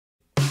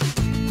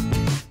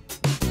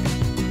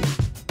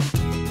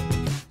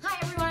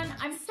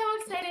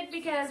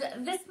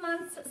because this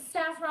month's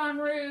Saffron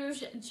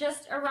Rouge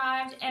just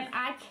arrived and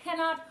I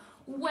cannot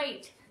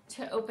wait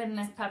to open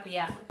this puppy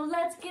up.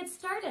 Let's get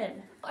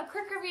started. A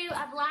quick review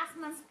of last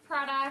month's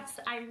products.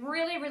 I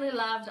really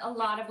loved a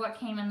lot of what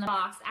came in the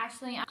box.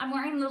 Actually, I'm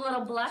wearing the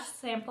little blush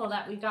sample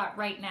that we got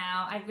right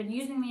now. I've been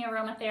using the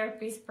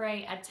aromatherapy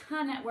spray a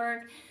ton at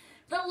work.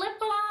 The lip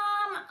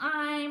balm,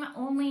 I'm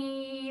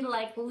only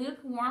like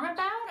lukewarm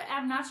about.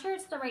 I'm not sure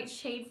it's the right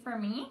shade for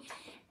me.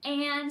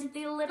 And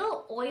the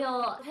little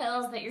oil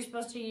pills that you're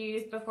supposed to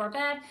use before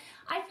bed,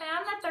 I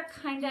found that they're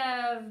kind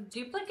of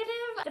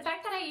duplicative. The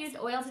fact that I used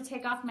oil to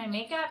take off my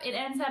makeup, it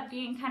ends up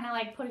being kind of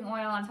like putting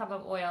oil on top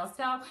of oil.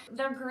 So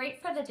they're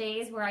great for the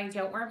days where I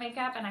don't wear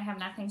makeup and I have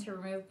nothing to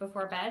remove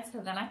before bed, so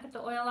then I put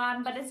the oil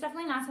on. But it's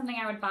definitely not something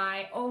I would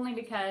buy only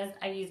because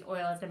I use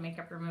oil as a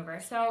makeup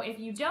remover. So if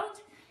you don't,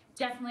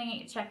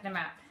 definitely check them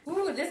out.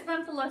 Ooh, this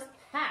month looks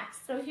packed.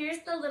 So here's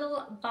the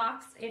little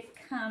box it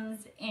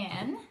comes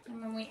in.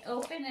 And when we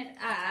open it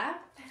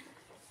up,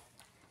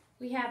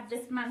 we have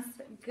this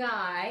month's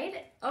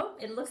guide. Oh,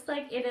 it looks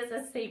like it is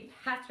a St.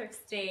 Patrick's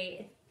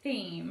Day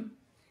theme.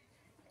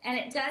 And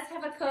it does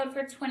have a code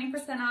for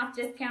 20% off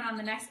discount on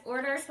the next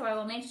order, so I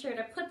will make sure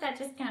to put that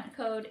discount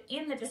code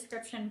in the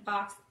description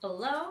box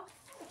below.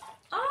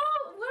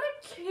 Oh, what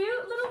a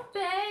cute little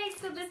bag.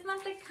 So this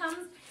month it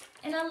comes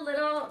in a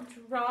little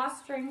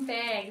drawstring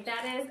bag.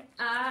 That is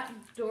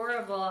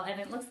adorable. And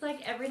it looks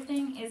like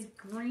everything is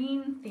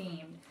green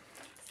themed.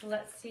 So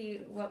let's see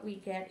what we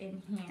get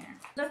in here.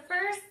 The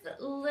first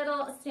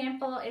little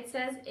sample, it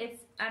says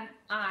it's an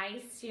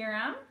eye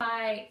serum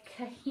by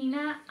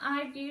Kahina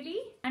Eye Beauty.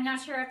 I'm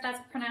not sure if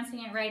that's pronouncing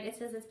it right. It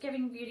says it's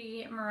Giving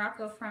Beauty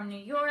Morocco from New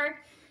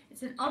York.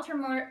 It's an ultra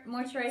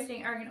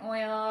moisturizing argan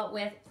oil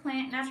with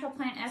natural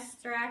plant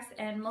extracts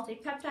and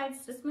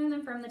multi-peptides to smooth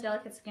and firm the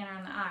delicate skin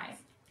around the eyes.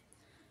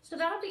 So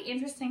that'll be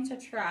interesting to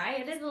try.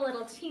 It is a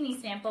little teeny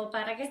sample,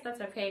 but I guess that's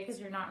okay because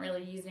you're not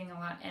really using a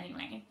lot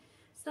anyway.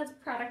 So that's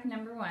product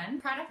number one.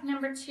 Product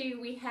number two,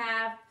 we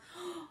have,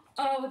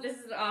 oh, this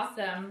is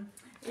awesome.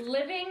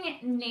 Living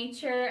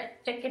Nature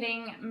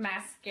Thickening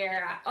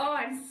Mascara. Oh,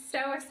 I'm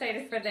so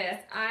excited for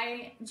this.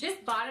 I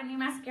just bought a new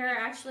mascara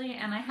actually,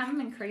 and I haven't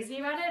been crazy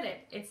about it.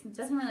 It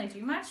doesn't really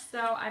do much, so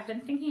I've been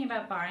thinking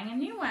about buying a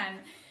new one.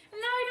 And now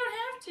I don't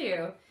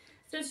have to.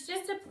 So it's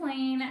just a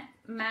plain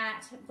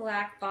matte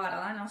black bottle,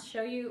 and I'll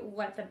show you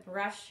what the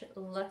brush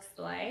looks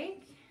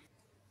like.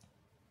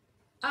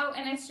 Oh,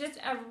 and it's just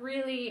a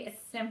really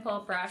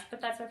simple brush, but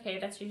that's okay.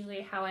 That's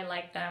usually how I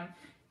like them.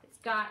 It's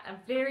got a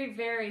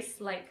very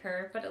slight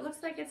curve, but it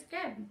looks like it's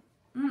good.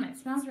 It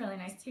smells really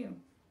nice too.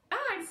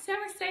 Oh, I'm so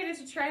excited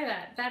to try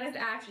that. That is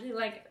actually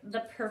like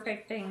the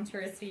perfect thing to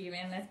receive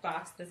in this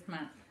box this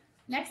month.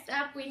 Next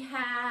up, we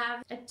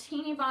have a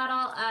teeny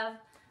bottle of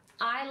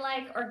I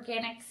Like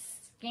Organic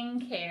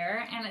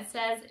Skincare, and it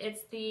says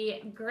it's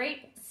the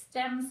Grape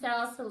Stem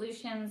Cell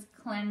Solutions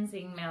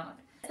Cleansing Milk.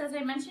 So as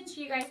I mentioned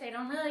to you guys, I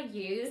don't really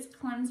use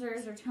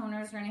cleansers or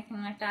toners or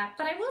anything like that,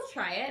 but I will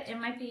try it. It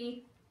might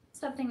be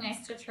something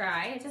nice to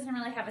try. It doesn't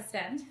really have a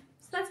scent.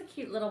 So that's a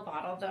cute little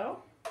bottle though.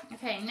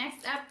 Okay,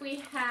 next up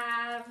we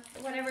have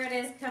whatever it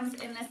is comes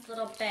in this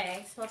little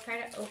bag, so I'll try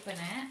to open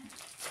it.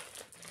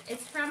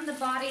 It's from the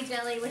Body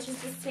Deli, which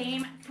is the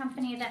same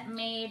company that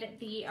made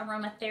the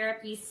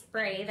aromatherapy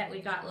spray that we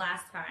got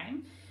last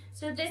time.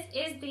 So this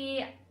is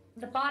the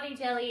Body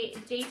Deli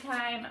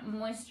Daytime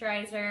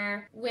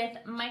Moisturizer with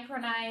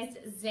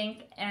micronized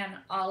zinc and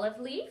olive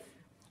leaf.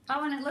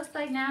 Oh, and it looks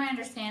like, now I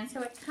understand,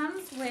 so it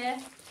comes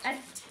with a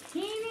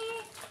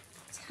teeny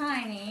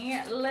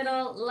tiny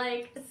little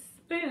like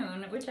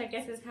spoon, which I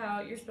guess is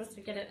how you're supposed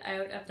to get it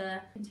out of the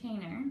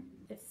container.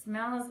 It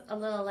smells a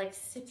little like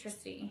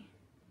citrusy.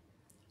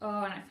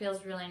 Oh, and it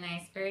feels really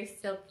nice, very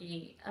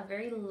silky, a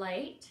very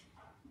light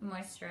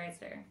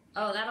moisturizer.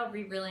 Oh, that'll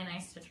be really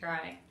nice to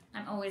try.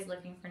 I'm always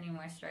looking for new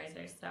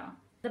moisturizers, so.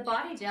 The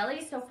Body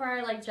Deli, so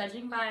far, like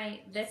judging by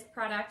this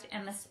product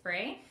and the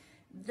spray,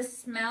 the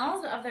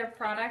smells of their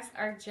products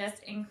are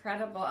just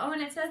incredible. Oh,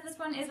 and it says this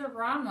one is a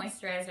raw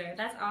moisturizer.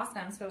 That's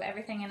awesome, so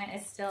everything in it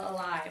is still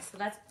alive. So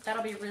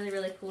that'll be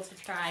really cool to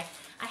try.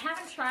 I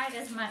haven't tried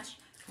as much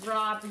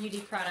raw beauty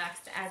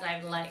products as I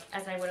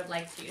would have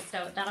liked to,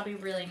 so that'll be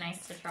really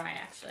nice to try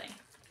actually.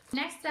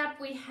 Next up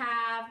we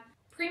have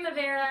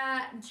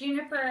Primavera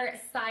Juniper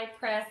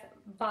Cypress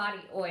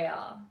Body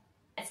Oil.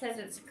 It says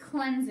it's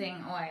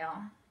cleansing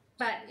oil,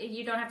 but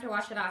you don't have to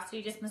wash it off, so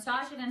you just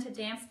massage it into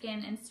damp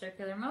skin in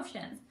circular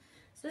motions.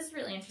 So this is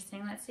really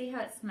interesting. Let's see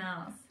how it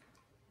smells.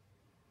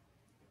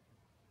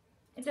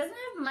 It doesn't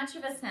have much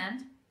of a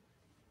scent.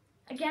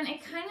 Again,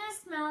 it kind of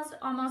smells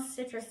almost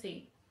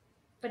citrusy,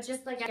 but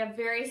just like a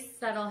very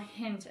subtle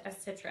hint of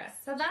citrus.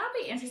 So that'll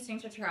be interesting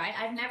to try.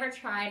 I've never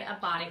tried a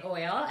body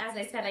oil. As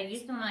I said, I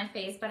use them on my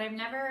face, but I've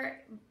never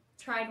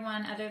tried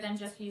one other than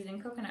just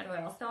using coconut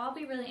oil. So I'll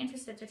be really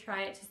interested to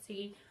try it to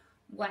see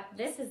what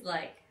this is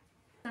like.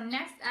 So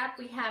next up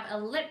we have a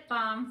lip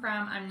balm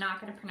from, I'm not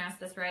gonna pronounce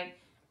this right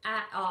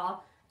at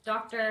all,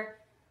 Dr.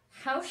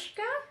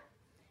 Hauschka.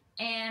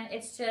 And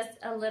it's just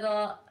a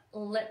little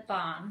lip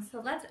balm.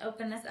 So let's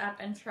open this up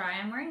and try.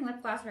 I'm wearing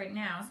lip gloss right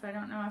now, so I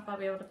don't know if I'll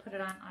be able to put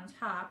it on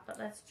top, but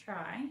let's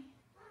try.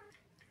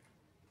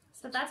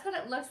 So that's what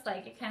it looks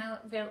like. It kind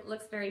of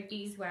looks very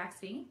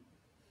beeswaxy.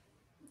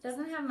 It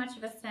doesn't have much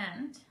of a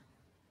scent.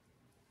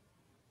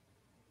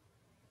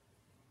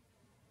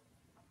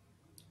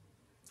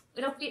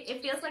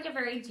 It feels like a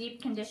very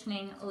deep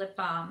conditioning lip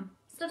balm.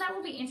 So that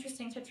will be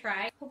interesting to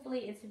try.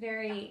 Hopefully it's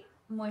very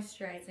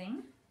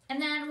moisturizing.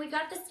 And then we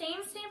got the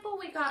same sample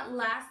we got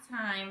last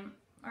time,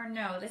 or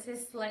no, this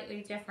is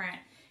slightly different.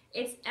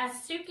 It's a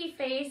Suki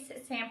Face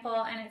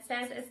sample, and it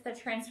says it's the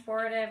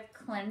Transformative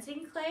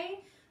Cleansing Clay.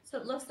 So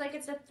it looks like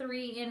it's a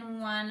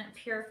 3-in-1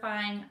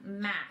 purifying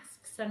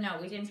mask. So no,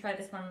 we didn't try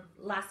this one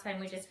last time,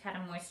 we just had a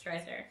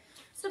moisturizer.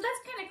 So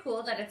that's kind of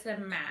cool that it's a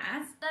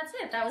mask. That's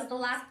it, that was the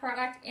last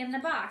product in the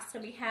box. So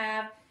we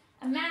have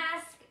a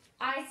mask,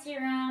 eye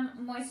serum,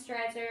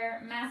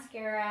 moisturizer,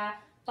 mascara,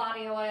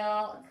 body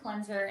oil,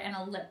 cleanser, and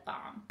a lip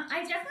balm.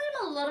 I definitely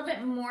am a little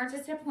bit more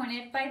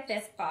disappointed by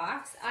this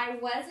box. I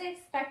was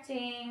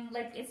expecting,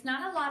 like, it's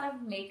not a lot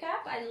of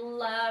makeup. I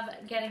love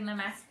getting the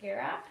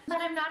mascara, but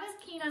I'm not as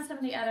keen on some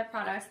of the other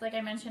products. Like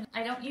I mentioned,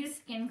 I don't use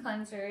skin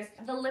cleansers.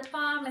 The lip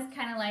balm is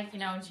kind of like, you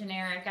know,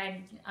 generic.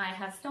 I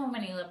have so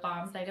many lip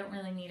balms, I don't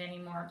really need any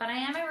more, but I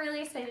am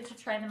really excited to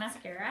try the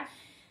mascara.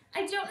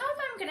 I don't know if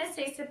I'm going to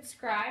say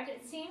subscribed.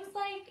 It seems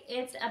like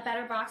it's a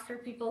better box for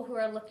people who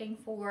are looking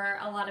for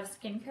a lot of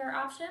skincare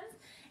options.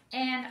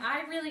 And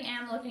I really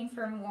am looking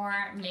for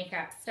more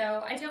makeup.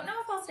 So I don't know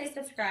if I'll say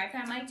subscribed.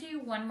 I might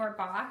do one more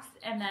box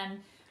and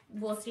then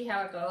we'll see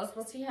how it goes.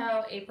 We'll see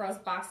how April's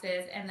box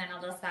is and then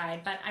I'll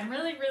decide. But I'm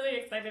really, really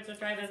excited to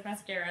try this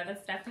mascara.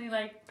 That's definitely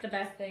like the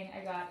best thing I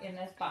got in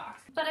this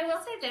box. But I will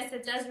say this,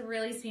 it does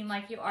really seem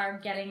like you are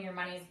getting your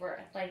money's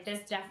worth. Like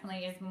this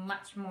definitely is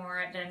much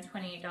more than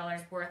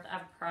 $28 worth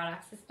of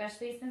products,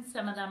 especially since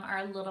some of them are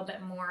a little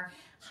bit more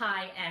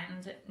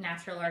high-end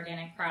natural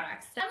organic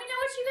products. So let me know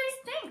what you guys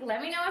think.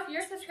 Let me know if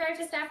you're subscribed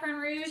to Saffron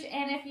Rouge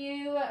and if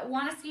you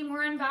want to see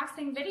more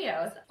unboxing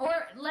videos.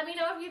 Or let me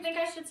know if you think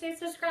I should say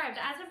subscribed.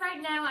 As of right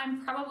now,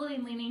 I'm probably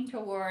leaning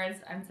towards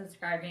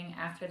unsubscribing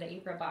after the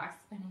April box,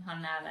 depending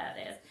on how that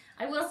is.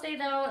 I will say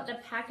though, the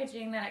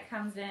packaging that it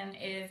comes in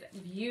is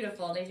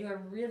beautiful. They do a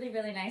really,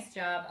 really nice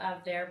job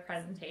of their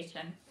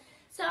presentation.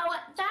 So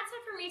that's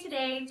it for me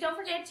today. Don't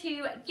forget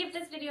to give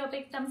this video a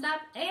big thumbs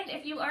up, and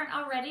if you aren't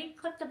already,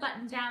 click the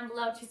button down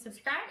below to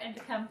subscribe and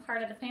become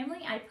part of the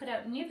family. I put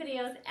out new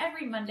videos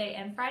every Monday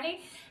and Friday.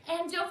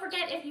 And don't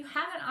forget, if you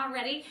haven't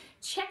already,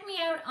 check me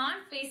out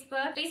on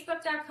Facebook,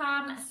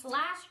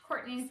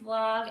 facebook.com/Courtney's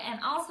Vlog,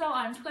 and also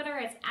on Twitter,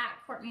 it's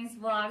 @Courtney's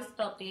Vlog,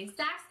 spelled the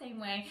exact same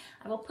way.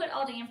 I will put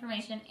all the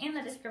information in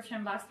the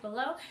description box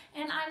below,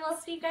 and I will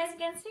see you guys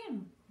again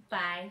soon.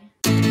 Bye.